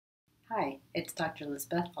Hi, it's Dr.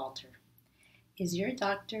 Lisbeth Alter. Is your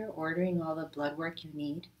doctor ordering all the blood work you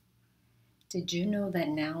need? Did you know that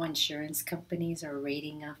now insurance companies are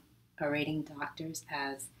rating doctors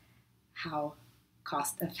as how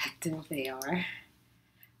cost effective they are?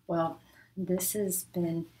 Well, this has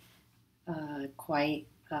been quite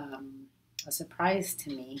a surprise to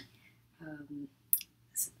me um,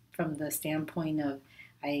 from the standpoint of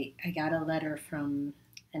I got a letter from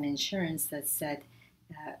an insurance that said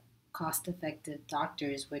that cost effective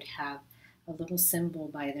doctors would have a little symbol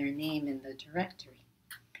by their name in the directory.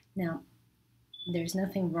 Now, there's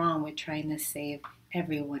nothing wrong with trying to save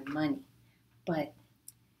everyone money, but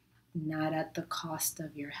not at the cost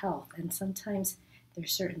of your health. And sometimes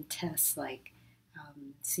there's certain tests like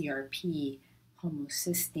CRP,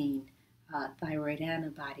 homocysteine, thyroid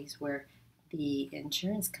antibodies, where the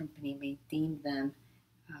insurance company may deem them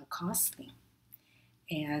costly.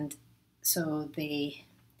 And so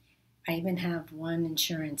I even have one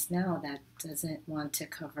insurance now that doesn't want to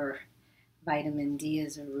cover vitamin D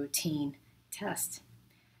as a routine test.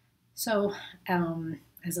 So,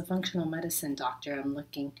 as a functional medicine doctor, I'm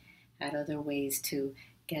looking at other ways to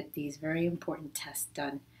get these very important tests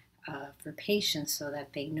done for patients so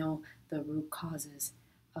that they know the root causes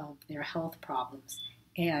of their health problems,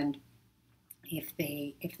 and if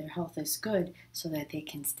their health is good, so that they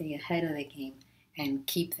can stay ahead of the game and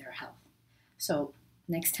keep their health. So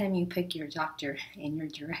next time you pick your doctor in your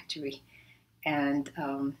directory and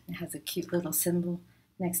it has a cute little symbol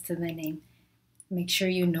next to the name, make sure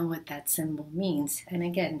you know what that symbol means. And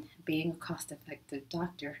again, being a cost-effective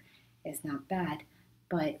doctor is not bad,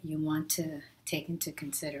 but you want to take into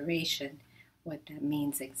consideration what that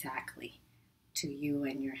means exactly to you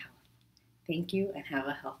and your health. Thank you and have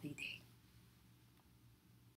a healthy day.